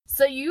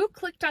So you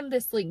clicked on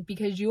this link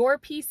because you're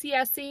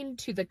PCSing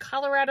to the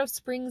Colorado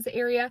Springs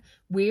area.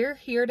 We're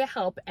here to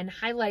help and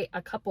highlight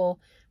a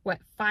couple,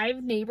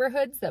 5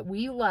 neighborhoods that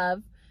we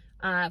love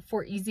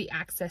for easy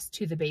access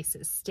to the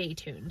bases. Stay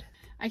tuned.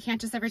 I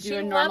can't just ever do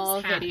a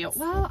normal video.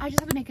 Well, I just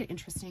have to make it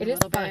interesting a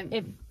little bit.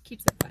 It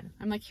keeps it fun.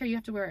 I'm like, here, you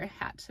have to wear a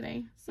hat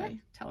today. So I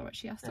tell her what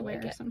she has to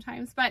wear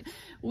sometimes. But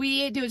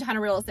we do a ton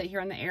of real estate here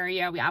in the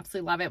area. We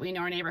absolutely love it. We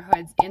know our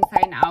neighborhoods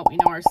inside and out. We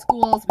know our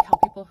schools. We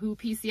help people who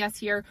PCS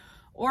here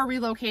or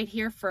relocate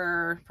here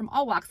from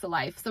all walks of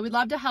life. So we'd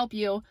love to help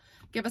you.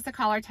 Give us a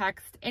call or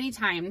text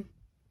anytime.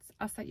 It's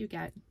us that you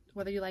get,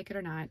 whether you like it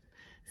or not.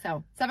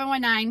 So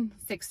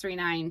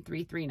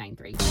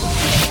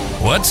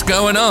 719-639-3393. What's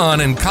going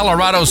on in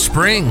Colorado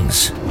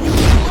Springs?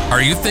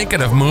 Are you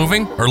thinking of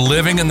moving or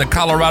living in the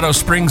Colorado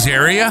Springs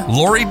area?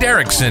 Lori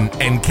Derrickson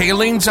and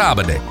Kayleen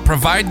Zabade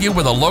provide you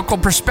with a local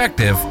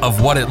perspective of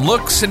what it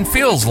looks and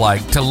feels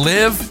like to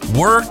live,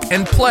 work,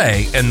 and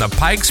play in the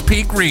Pikes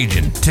Peak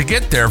region. To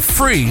get their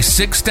free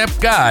 6-step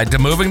guide to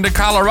moving to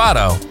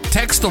Colorado,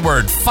 text the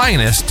word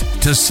FINEST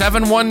to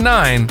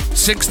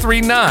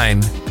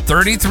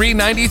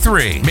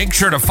 719-639-3393. Make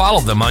sure to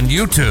follow them on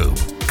YouTube.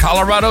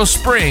 Colorado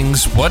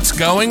Springs, what's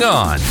going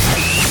on?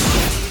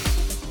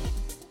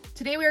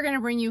 Today we are going to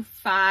bring you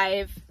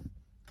 5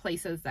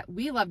 places that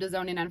we love to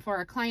zone in on for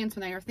our clients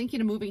when they are thinking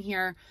of moving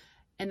here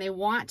and they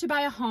want to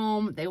buy a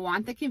home. They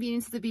want the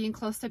convenience of being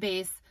close to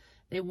base.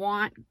 They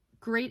want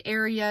great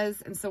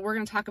areas. And so we're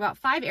going to talk about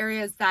 5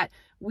 areas that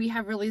we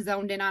have really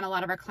zoned in on. A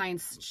lot of our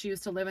clients choose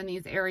to live in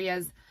these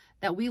areas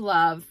that we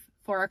love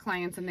for our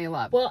clients and they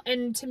love. Well,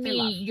 and to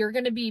me, you're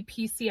going to be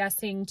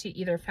PCSing to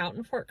either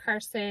Fountain Fort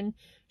Carson,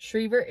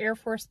 Schriever Air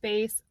Force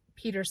Base,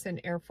 Peterson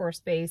Air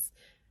Force Base.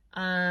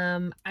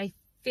 I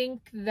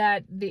think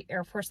that the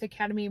Air Force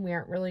Academy, we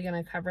aren't really going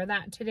to cover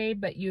that today,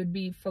 but you'd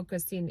be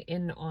focusing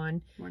in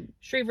on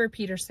Schriever,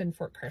 Peterson,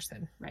 Fort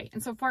Carson. Right.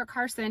 And so Fort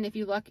Carson, if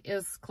you look,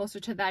 is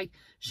closer to the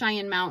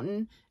Cheyenne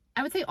Mountain.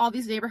 I would say all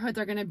these neighborhoods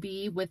are going to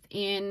be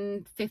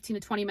within 15 to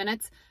 20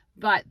 minutes.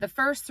 But the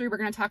first 3 we're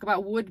going to talk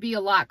about would be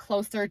a lot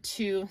closer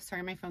to,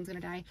 sorry, my phone's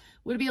going to die,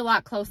 would be a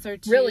lot closer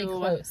to, really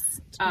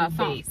close to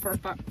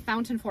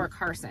Fountain Fort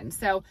Carson.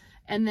 So,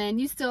 and then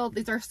these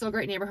are still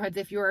great neighborhoods.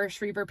 If you're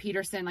Schriever,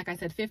 Peterson, like I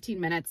said, 15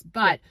 minutes,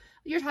 but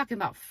you're talking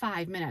about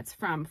 5 minutes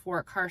from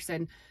Fort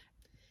Carson.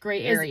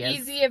 Great areas.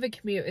 As easy of a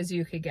commute as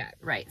you could get.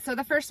 Right. So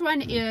the first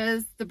one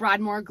is the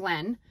Broadmoor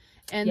Glen.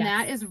 And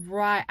that is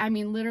right. I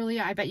mean,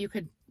 literally, I bet you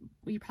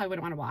probably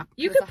wouldn't want to walk.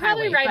 You could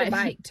probably ride a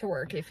bike to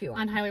work if you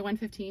want. On Highway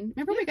 115.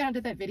 Remember we got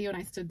into that video and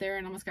I stood there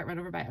and almost got run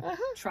over by a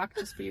truck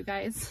just for you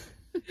guys?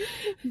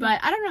 But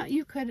I don't know.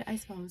 You could, I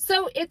suppose.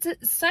 So it's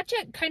such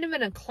a kind of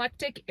an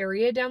eclectic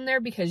area down there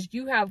because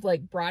you have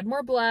like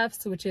Broadmoor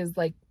Bluffs, which is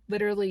like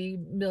literally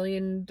 $1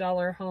 million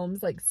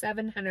homes, like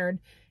 700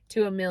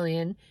 to $1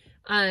 million.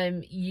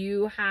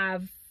 You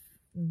have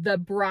the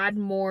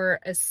Broadmoor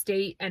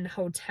Estate and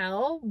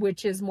Hotel,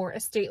 which is more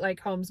estate-like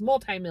homes,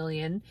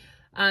 multi-million.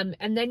 And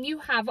then you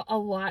have a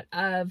lot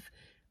of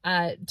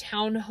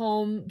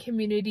townhome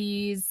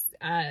communities.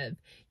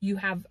 You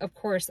have, of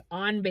course,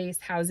 on-base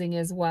housing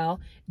as well.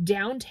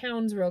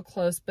 Downtown's real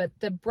close, but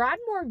the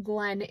Broadmoor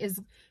Glen is,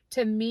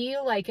 to me,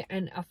 like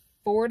an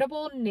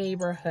affordable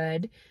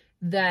neighborhood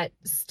that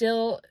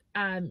still,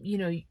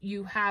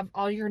 you have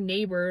all your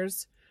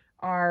neighbors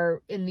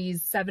are in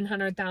these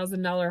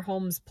 $700,000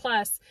 homes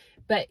plus,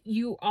 but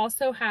you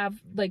also have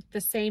like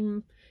the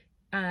same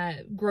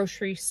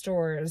grocery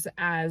stores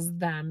as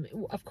them.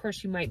 Of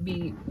course, you might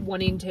be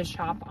wanting to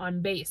shop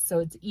on base, so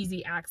it's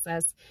easy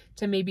access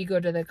to maybe go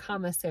to the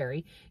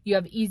commissary. You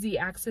have easy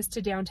access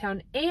to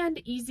downtown and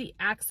easy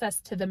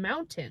access to the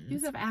mountains. You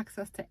have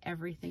access to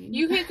everything.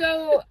 You could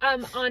go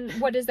on,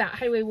 what is that,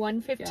 Highway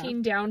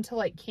 115 down to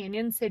like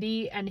Canyon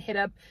City and hit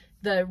up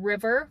the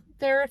river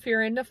there if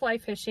you're into fly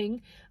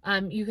fishing.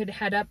 You could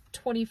head up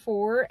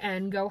 24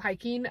 and go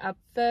hiking up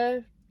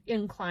the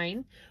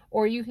incline,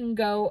 or you can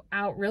go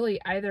out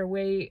really either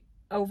way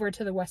over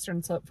to the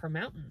western slope for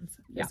mountains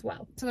as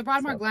well. So the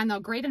Broadmoor Glen, though,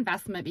 great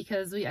investment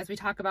because as we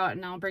talk about,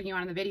 and I'll bring you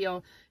on in the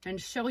video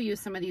and show you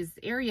some of these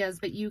areas,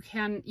 but you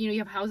can, you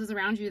have houses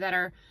around you that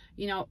are,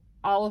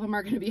 all of them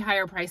are going to be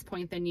higher price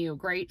point than you.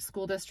 Great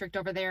school district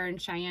over there in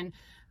Cheyenne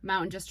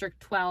Mountain District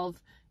 12.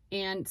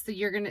 And so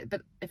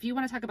but if you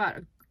want to talk about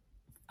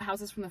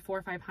houses from the 400s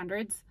or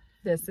 500s,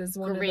 this is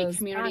one great of those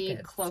community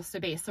pockets. Close to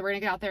base. So we're gonna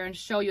get out there and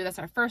show you. That's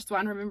our first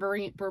one. Remember,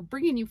 we're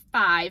bringing you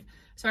 5.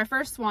 So our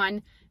first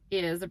one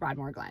is the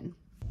Broadmoor Glen.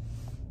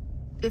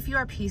 If you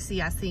are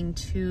PCSing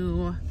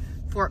to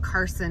Fort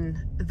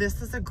Carson,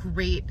 this is a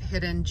great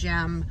hidden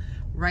gem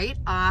right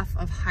off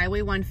of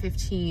Highway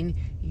 115.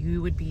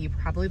 You would be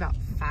probably about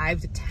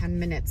 5 to 10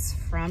 minutes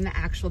from the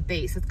actual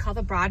base. It's called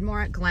the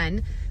Broadmoor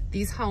Glen.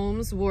 These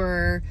homes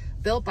were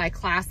built by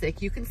Classic.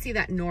 You can see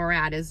that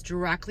NORAD is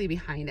directly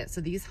behind it.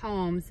 So these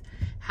homes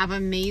have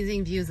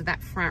amazing views of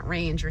that front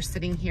range. You're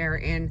sitting here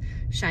in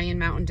Cheyenne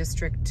Mountain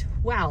District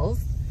 12.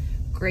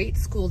 great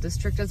school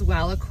district as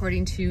well.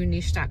 According to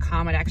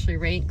niche.com, it actually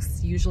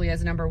ranks usually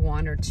as number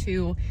 1 or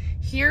 2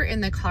 here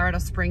in the Colorado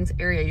Springs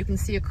area. You can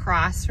see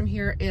across from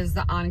here is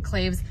the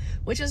Enclaves,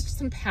 which is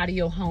some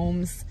patio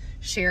homes,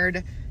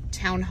 shared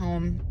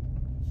townhome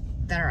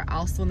that are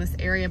also in this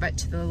area. But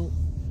to the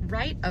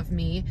right of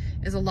me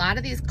is a lot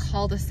of these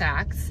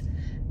cul-de-sacs.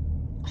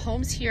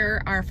 Homes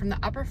here are from the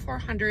upper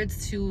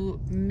 400s to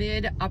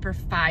mid upper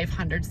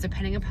 500s,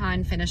 depending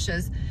upon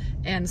finishes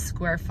and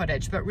square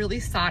footage, but really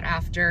sought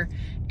after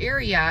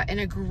area and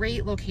a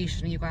great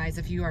location, you guys.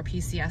 If you are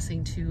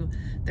PCSing to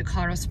the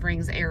Colorado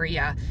Springs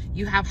area,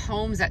 you have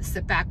homes that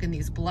sit back in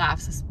these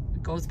bluffs. This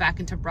goes back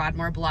into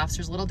Broadmoor Bluffs.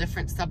 There's little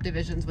different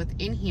subdivisions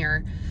within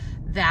here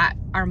that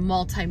are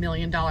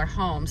multi-million-dollar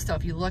homes. So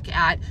if you look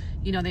at,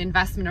 you know, the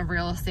investment of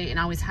real estate and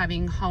always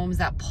having homes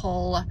that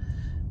pull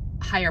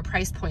higher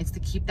price points to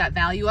keep that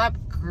value up,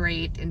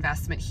 great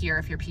investment here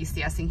if you're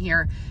PCSing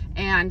here,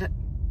 and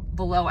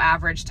below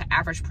average to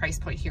average price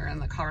point here in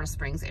the Colorado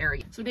Springs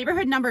area. So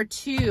neighborhood number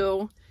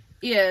 2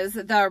 is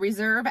the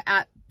Reserve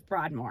at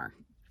Broadmoor.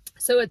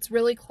 So it's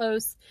really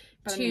close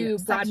to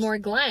Broadmoor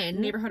Glen.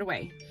 Neighborhood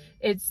away.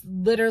 It's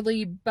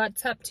literally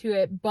butts up to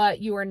it, but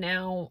you are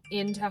now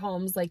into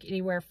homes like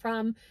anywhere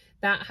from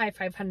that high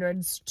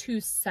 500s to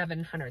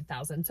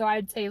 700,000. So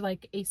I'd say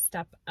like a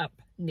step up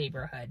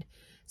neighborhood.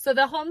 So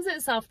the homes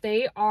itself,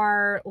 they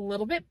are a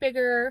little bit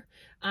bigger.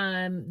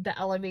 The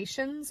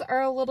elevations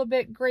are a little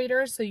bit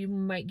greater, so you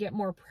might get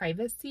more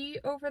privacy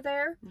over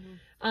there.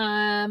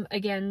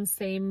 Again,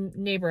 same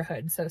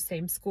neighborhood, so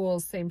same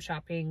schools, same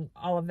shopping,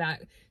 all of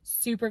that.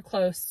 Super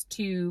close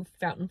to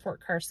Fountain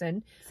Fort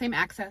Carson. Same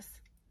access.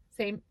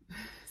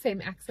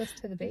 Same access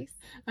to the base.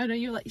 I know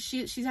you like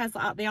she has,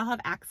 they all have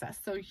access.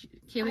 So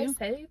Kaylee, I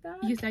say that?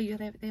 You say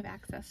they have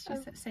access.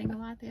 She's saying a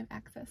lot. They have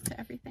access to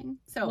everything.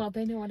 So well,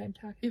 they know what I'm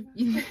talking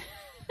about.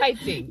 I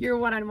think you're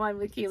one-on-one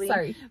with Kaylee.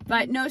 Sorry,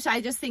 but no, I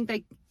just think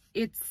like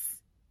it's,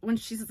 when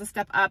she says a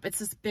step up, it's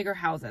just bigger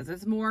houses.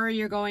 It's more,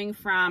 you're going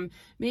from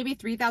maybe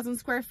 3,000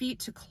 square feet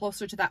to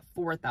closer to that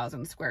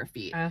 4,000 square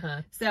feet.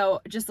 So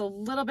just a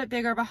little bit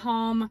bigger of a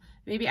home,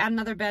 maybe add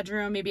another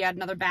bedroom, maybe add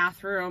another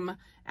bathroom.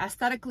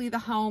 Aesthetically, the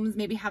homes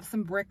maybe have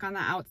some brick on the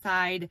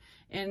outside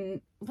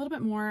and a little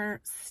bit more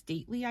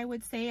stately, I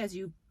would say, as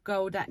you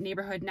go that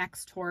neighborhood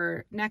next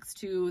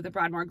to the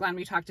Broadmoor Glen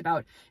we talked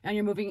about, and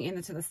you're moving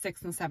into the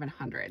 600s and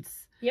 700s.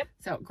 Yep.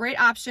 So great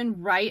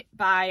option right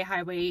by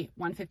Highway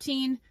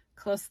 115.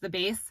 Close to the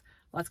base.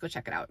 Let's go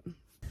check it out.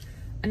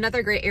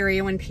 Another great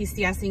area when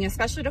PCSing,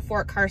 especially to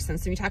Fort Carson.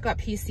 So when you talk about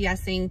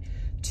PCSing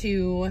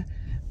to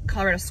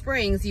Colorado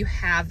Springs, you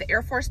have the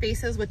Air Force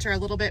bases, which are a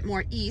little bit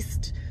more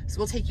east. So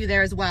we'll take you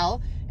there as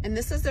well. And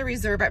this is the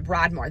Reserve at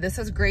Broadmoor. This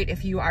is great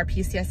if you are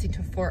PCSing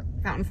to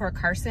Fountain Fort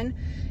Carson.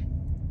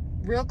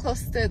 Real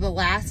close to the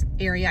last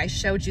area I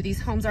showed you,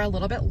 these homes are a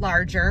little bit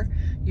larger.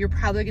 You're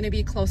probably going to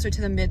be closer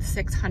to the mid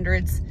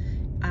 600s.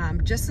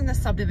 Just in the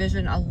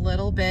subdivision a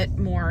little bit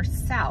more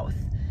south,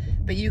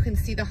 but you can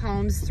see the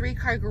homes,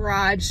 3-car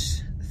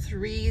garage,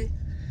 3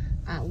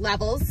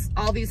 levels.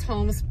 All these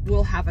homes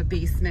will have a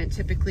basement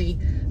typically,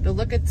 but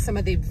look at some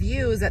of the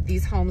views that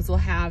these homes will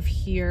have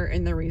here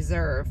in the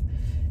Reserve.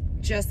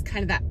 Just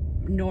kind of that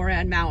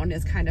NORAD mountain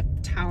is kind of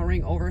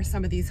towering over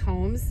some of these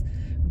homes.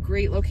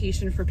 Great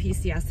location for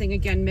PCSing.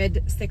 Again,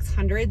 mid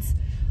 600s.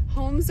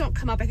 Homes don't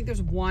come up. I think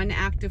there's 1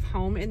 active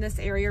home in this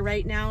area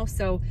right now.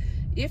 So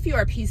if you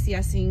are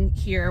PCSing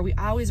here, we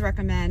always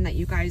recommend that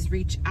you guys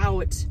reach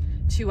out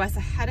to us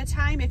ahead of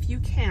time if you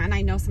can.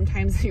 I know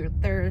sometimes you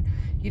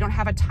don't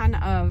have a ton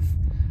of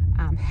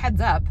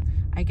heads up,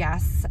 I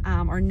guess,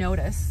 or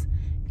notice.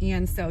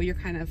 And so you're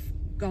kind of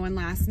going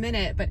last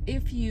minute. But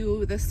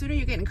the sooner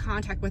you get in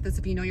contact with us,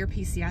 if you know you're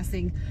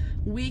PCSing,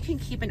 we can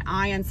keep an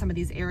eye on some of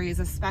these areas,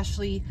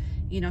 especially,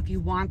 you know, if you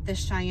want this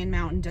Cheyenne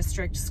Mountain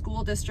District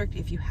School District,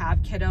 if you have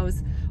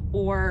kiddos,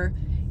 or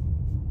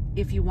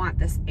if you want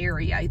this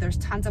area. There's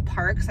tons of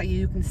parks.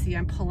 You can see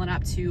I'm pulling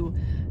up to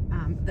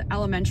the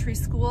elementary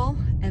school,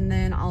 and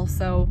then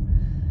also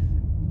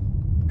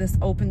this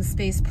open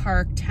space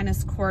park,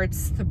 tennis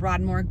courts, the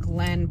Broadmoor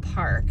Glen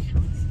Park.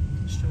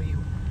 I'll show you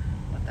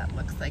what that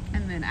looks like.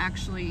 And then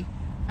actually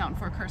Fountain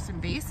Fort Carson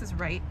base is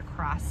right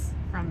across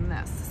from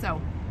this.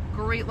 So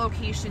great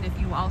location if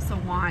you also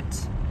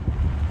want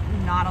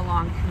not a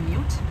long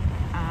commute.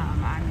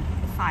 I'm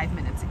 5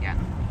 minutes again.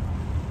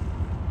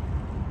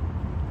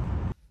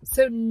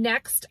 So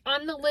next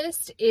on the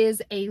list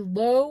is a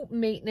low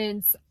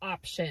maintenance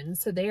option.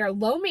 So they are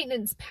low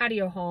maintenance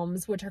patio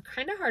homes, which are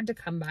kind of hard to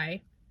come by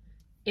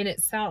in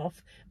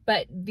itself,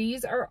 but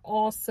these are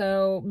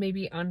also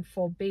maybe on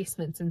full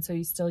basements, and so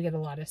you still get a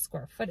lot of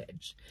square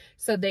footage.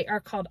 So they are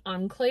called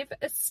Enclave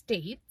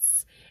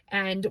Estates.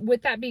 And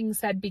with that being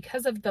said,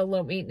 because of the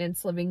low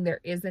maintenance living,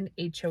 there is an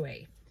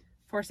HOA.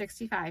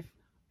 $465,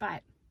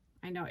 but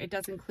I know it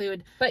does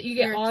include, but you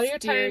get all your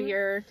time,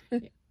 your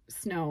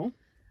snow.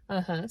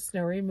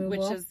 Snow removal.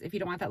 Which is, if you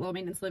don't want that low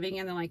maintenance living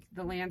in, then like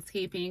the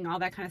landscaping, all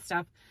that kind of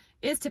stuff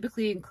is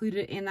typically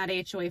included in that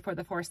HOA for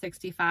the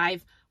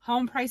 $465.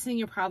 Home pricing,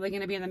 you're probably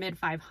going to be in the mid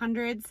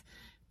 500s.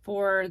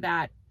 for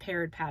that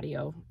paired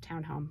patio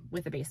townhome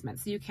with a basement.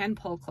 So you can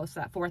pull close to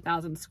that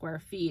 4,000 square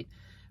feet.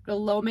 But a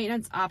low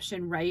maintenance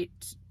option, right?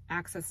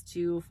 Access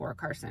to Fort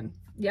Carson.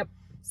 Yep.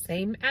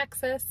 Same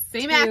access.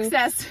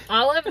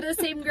 All of the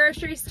same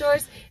grocery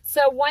stores.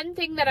 So one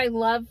thing that I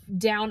love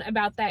down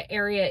about that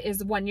area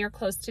is, one, you're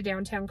close to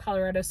downtown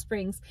Colorado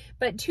Springs,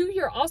 but two,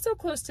 you're also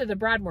close to the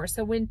Broadmoor.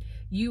 So when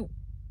you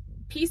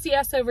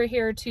PCS over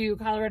here to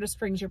Colorado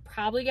Springs, you're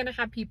probably going to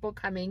have people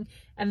coming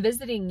and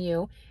visiting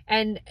you.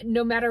 And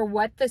no matter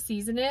what the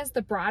season is,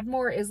 the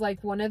Broadmoor is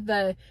like one of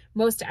the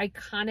most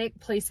iconic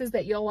places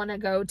that you'll want to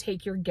go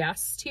take your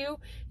guests to.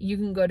 You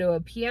can go to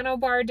a piano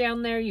bar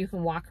down there. You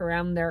can walk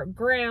around their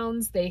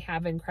grounds. They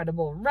have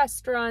incredible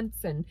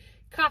restaurants and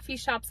coffee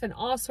shops and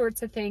all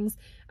sorts of things.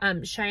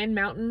 Cheyenne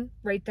Mountain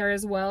right there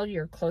as well.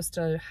 You're close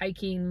to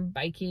hiking,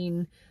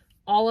 biking,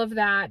 all of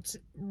that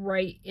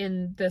right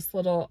in this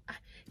little,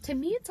 to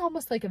me, it's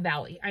almost like a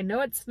valley. I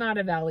know it's not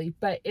a valley,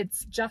 but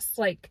it's just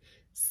like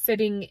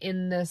sitting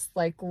in this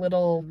like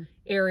little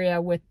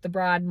area with the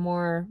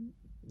Broadmoor,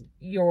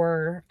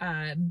 your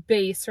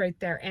base right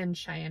there, and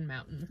Cheyenne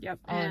Mountain. Yep.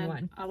 All and in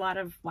one. A lot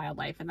of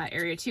wildlife in that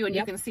area too. And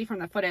you can see from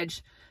the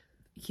footage,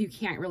 you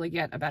can't really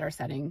get a better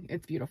setting.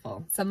 It's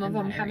beautiful. Some of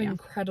them have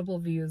incredible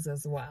views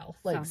as well,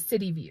 like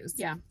city views.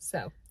 Yeah.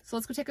 So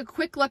let's go take a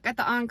quick look at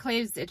the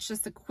enclaves. It's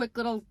just a quick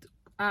little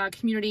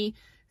community.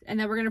 And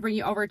then we're going to bring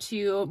you over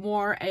to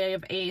more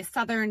of a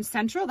southern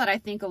central that I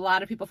think a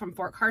lot of people from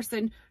Fort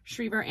Carson,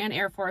 Schriever, and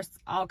Air Force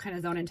all kind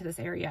of zone into this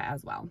area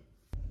as well.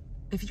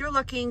 If you're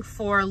looking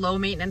for low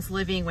maintenance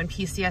living when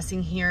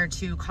PCSing here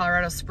to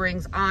Colorado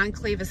Springs,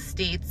 Enclave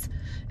Estates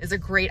is a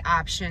great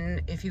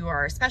option if you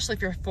are, especially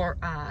if you're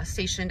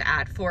stationed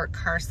at Fort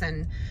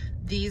Carson.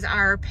 These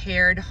are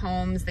paired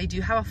homes. They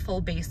do have a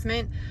full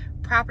basement.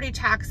 Property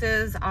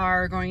taxes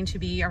are going to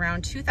be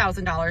around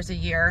 $2,000 a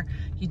year.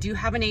 You do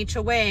have an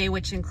HOA,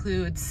 which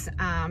includes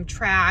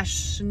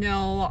trash,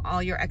 snow,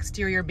 all your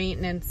exterior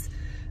maintenance,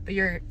 but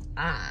your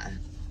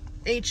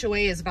HOA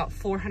is about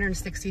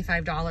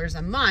 $465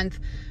 a month.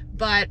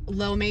 But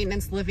low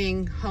maintenance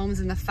living homes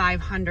in the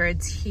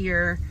 500s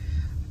here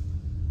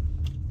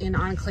in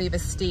Enclave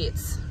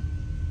Estates,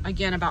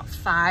 again, about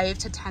 5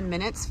 to 10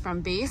 minutes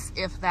from base,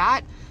 if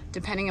that,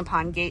 depending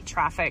upon gate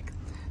traffic.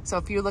 So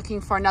if you're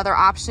looking for another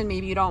option,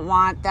 maybe you don't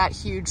want that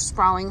huge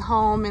sprawling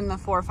home in the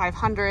 400s or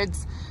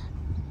 500s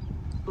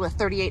with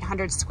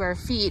 3,800 square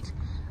feet,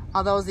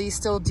 although these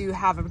still do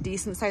have a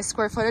decent sized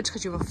square footage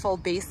because you have a full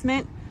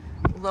basement,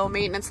 low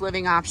maintenance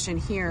living option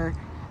here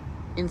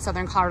in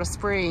southern Colorado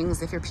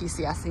Springs if you're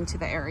PCSing to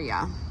the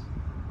area.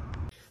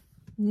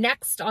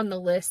 Next on the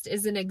list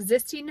is an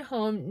existing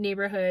home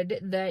neighborhood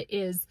that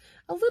is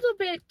a little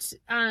bit,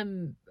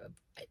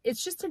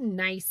 it's just a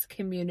nice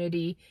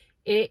community.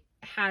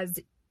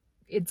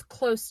 It's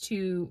close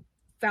to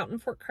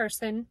Fort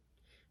Carson,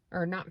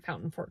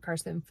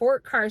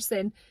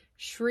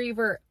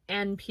 Schriever,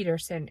 and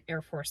Peterson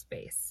Air Force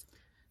Base.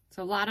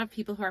 So a lot of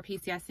people who are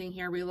PCSing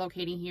here,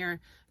 relocating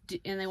here,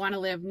 and they want to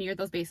live near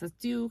those bases,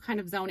 do kind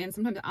of zone in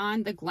sometimes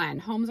on the Glen.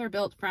 Homes are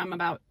built from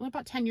about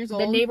 10 years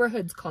old. The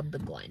neighborhood's called the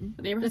Glen.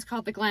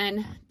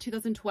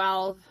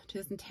 2012,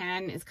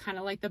 2010 is kind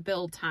of like the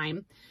build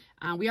time.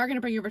 We are going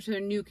to bring you over to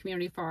a new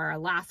community for our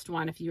last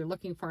one if you're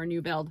looking for a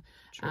new build.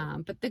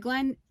 But the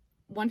Glen,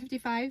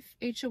 155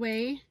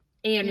 HOA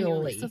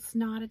annually. So it's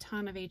not a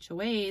ton of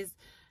HOAs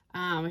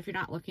if you're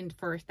not looking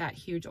for that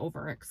huge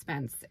over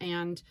expense.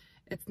 And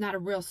it's not a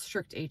real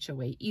strict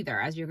HOA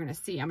either, as you're going to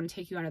see. I'm going to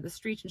take you out of the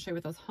streets and show you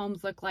what those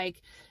homes look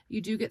like.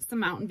 You do get some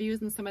mountain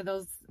views in some of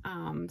those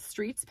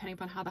streets, depending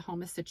upon how the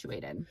home is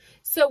situated.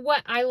 So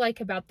what I like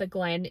about the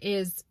Glen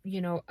is,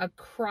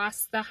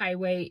 across the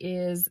highway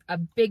is a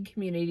big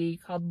community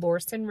called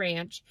Lorson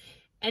Ranch.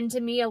 And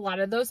to me, a lot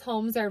of those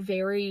homes are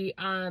very,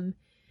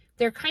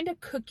 they're kind of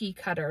cookie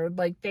cutter.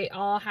 Like they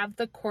all have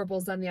the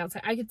corbels on the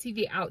outside. I could see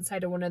the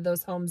outside of one of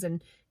those homes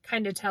and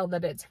kind of tell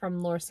that it's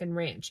from Lorson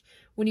Ranch.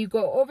 When you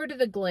go over to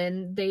the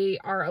Glen, they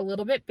are a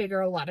little bit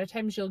bigger. A lot of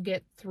times you'll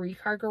get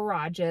 3-car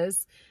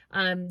garages.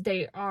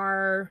 They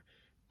are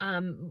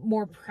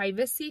more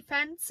privacy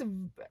fence.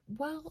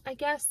 Well, I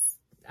guess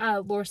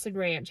Lorson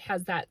Ranch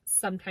has that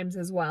sometimes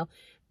as well.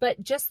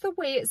 But just the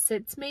way it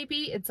sits,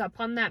 maybe it's up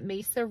on that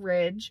Mesa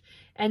Ridge.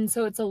 And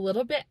so it's a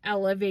little bit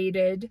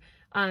elevated.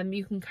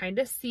 You can kind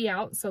of see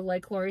out. So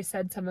like Lori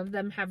said, some of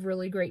them have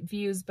really great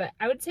views, but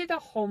I would say the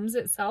homes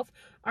itself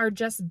are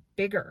just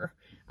bigger.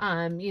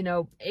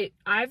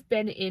 I've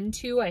been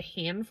into a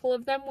handful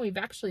of them. We've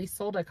actually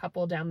sold a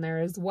couple down there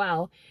as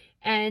well.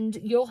 And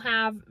you'll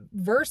have,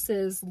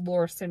 versus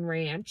Lorson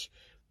Ranch,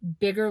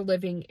 bigger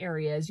living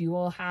areas. You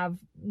will have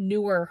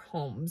newer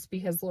homes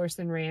because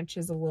Lorson Ranch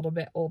is a little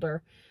bit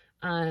older.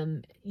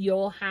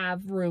 You'll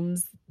have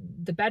rooms,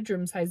 the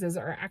bedroom sizes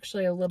are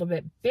actually a little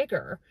bit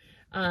bigger.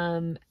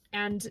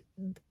 And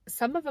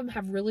some of them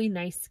have really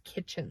nice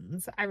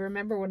kitchens. I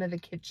remember one of the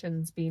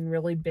kitchens being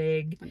really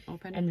big and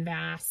open and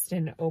vast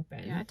and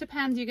open. Yeah, it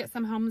depends. You get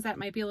some homes that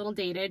might be a little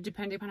dated,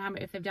 depending upon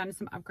if they've done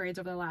some upgrades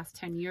over the last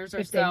 10 years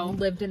or if so. they've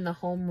lived in the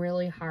home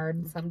really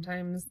hard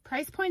sometimes.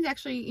 Price point's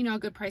actually, you know, a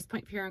good price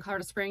point here in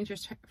Colorado Springs. You're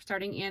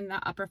starting in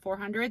the upper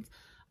 400s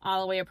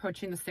all the way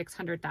approaching the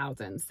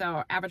 600,000.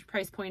 So average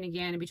price point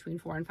again in between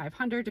 400 and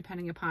 500,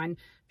 depending upon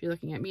if you're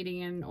looking at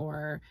median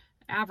or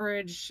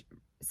average.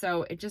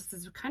 So it just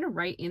is kind of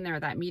right in there,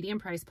 that medium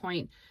price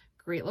point,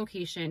 great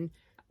location,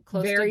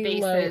 close very to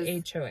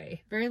bases. Low HOA.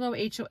 Very low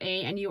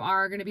HOA, and you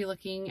are going to be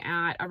looking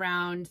at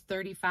around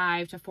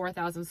 35 to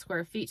 4,000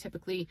 square feet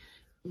typically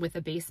with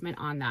a basement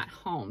on that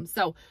home.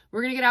 So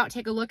we're going to get out,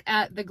 take a look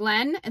at the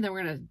Glen, and then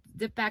we're going to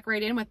dip back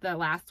right in with the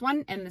last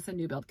one, and this is a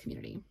new build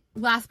community.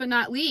 Last but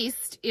not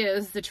least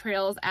is the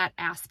trails at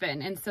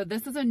Aspen. And so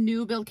this is a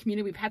new build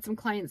community. We've had some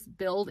clients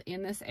build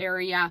in this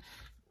area.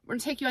 We're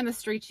gonna take you on the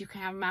streets. You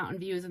can have mountain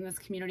views in this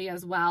community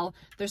as well.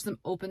 There's some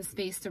open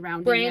space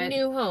surrounding brand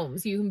new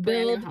homes. You can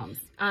build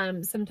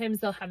homes. Sometimes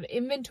they'll have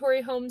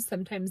inventory homes.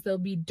 Sometimes they'll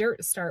be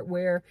dirt start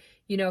where,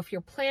 you know, if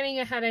you're planning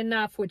ahead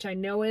enough, which I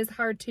know is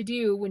hard to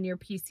do when you're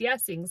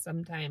PCSing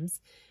sometimes,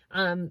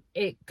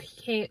 it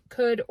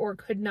could or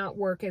could not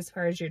work as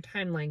far as your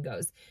timeline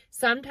goes.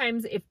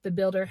 Sometimes if the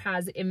builder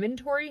has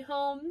inventory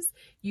homes,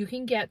 you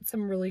can get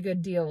some really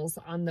good deals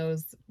on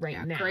those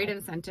now. Great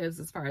incentives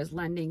as far as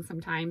lending.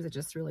 Sometimes it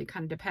just really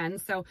kind of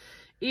depends. So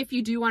if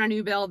you do want a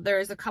new build,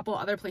 there's a couple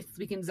other places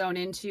we can zone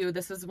into.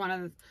 This is one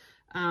of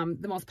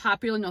the most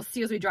popular, and you'll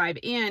see as we drive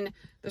in,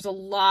 there's a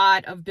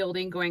lot of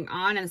building going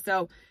on. And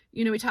so,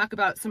 you know, we talk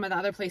about some of the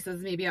other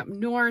places maybe up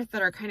north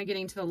that are kind of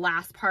getting to the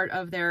last part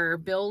of their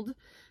build.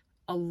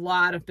 A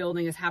lot of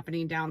building is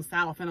happening down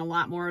south, and a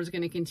lot more is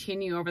going to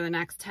continue over the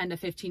next 10 to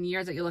 15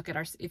 years that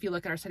if you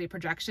look at our city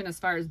projection as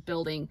far as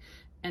building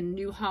and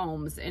new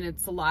homes, and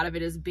it's a lot of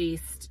it is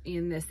based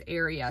in this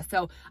area.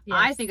 So yes.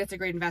 I think it's a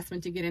great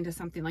investment to get into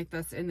something like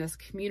this in this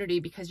community,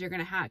 because you're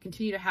going to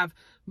continue to have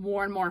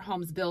more and more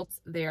homes built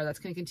there. That's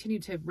going to continue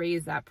to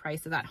raise that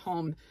price of that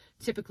home.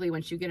 Typically,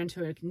 once you get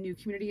into a new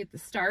community at the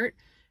start,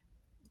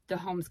 the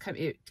homes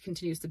it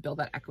continues to build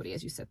that equity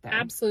as you sit there.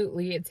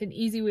 Absolutely. It's an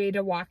easy way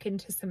to walk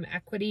into some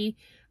equity.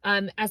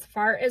 As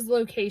far as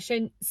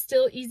location,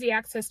 still easy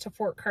access to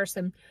Fort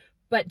Carson,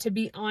 but to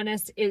be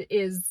honest, it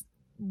is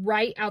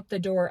right out the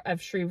door of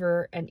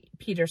Schriever and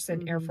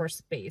Peterson Air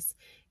Force Base.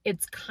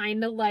 It's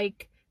kind of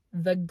like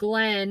the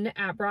Glen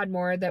at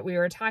Broadmoor that we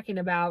were talking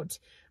about,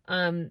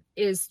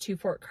 is to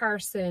Fort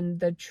Carson.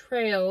 The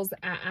trails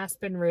at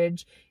Aspen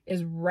Ridge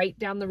is right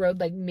down the road,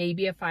 like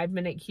maybe a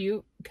 5-minute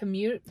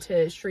commute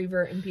to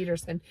Schriever and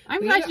Peterson.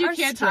 I'm glad you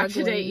can't talk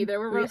today either.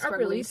 We're really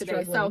struggling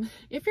today. So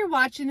if you're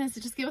watching this,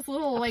 just give us a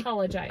little give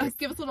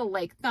us a little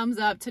thumbs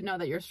up to know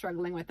that you're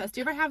struggling with us.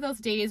 Do you ever have those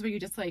days where you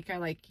just are you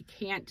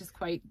can't just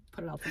quite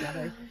put it all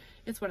together?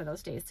 It's one of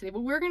those days today,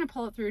 but we're going to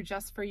pull it through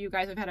just for you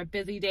guys. We've had a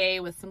busy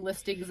day with some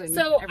listings and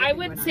so I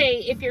would say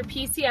if you're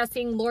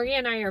PCSing, Lori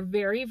and I are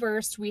very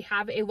versed. We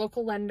have a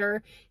local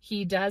lender.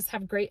 He does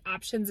have great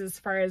options as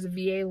far as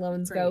VA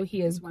loans go.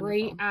 He is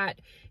great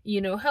at,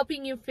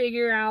 helping you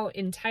figure out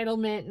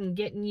entitlement and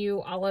getting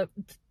you all up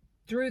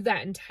through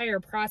that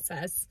entire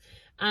process.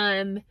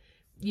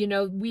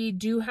 We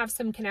do have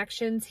some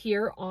connections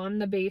here on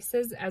the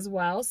bases as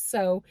well.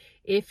 So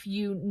if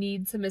you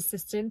need some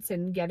assistance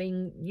in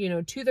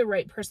getting, to the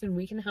right person,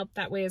 we can help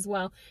that way as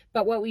well.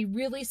 But what we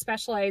really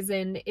specialize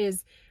in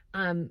is,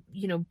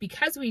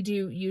 because we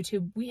do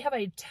YouTube, we have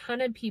a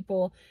ton of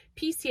people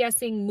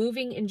PCSing,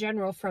 moving in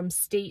general from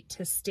state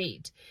to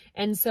state.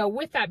 And so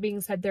with that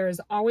being said, there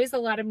is always a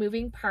lot of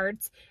moving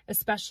parts,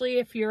 especially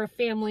if you're a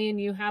family and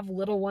you have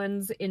little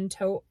ones in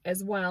tow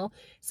as well.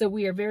 So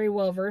we are very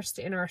well versed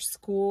in our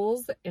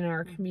schools, in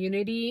our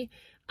community.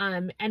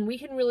 And we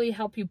can really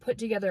help you put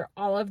together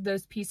all of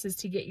those pieces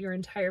to get your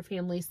entire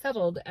family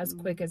settled as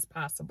quick as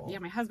possible. Yeah,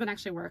 my husband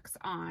actually works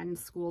on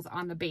schools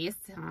on the base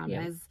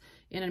as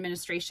in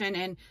administration,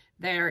 and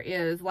there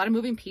is a lot of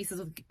moving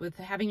pieces with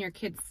having your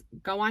kids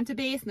go on to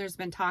base, and there's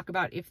been talk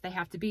about if they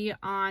have to be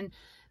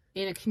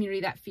in a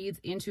community that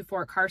feeds into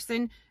Fort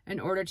Carson in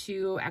order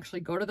to actually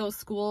go to those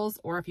schools,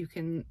 or if you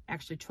can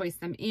actually choice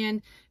them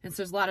in. And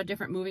so there's a lot of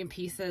different moving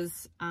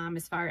pieces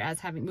as far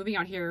as moving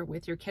out here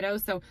with your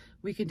kiddos. So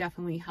we can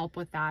definitely help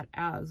with that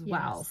as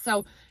well.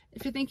 So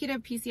if you're thinking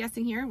of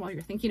PCSing here, well,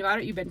 you're thinking about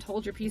it, you've been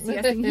told you're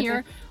PCSing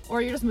here, or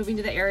you're just moving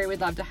to the area,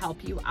 we'd love to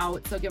help you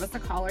out. So give us a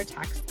call or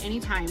text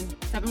anytime,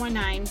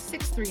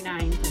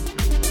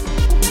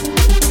 719-639-3300.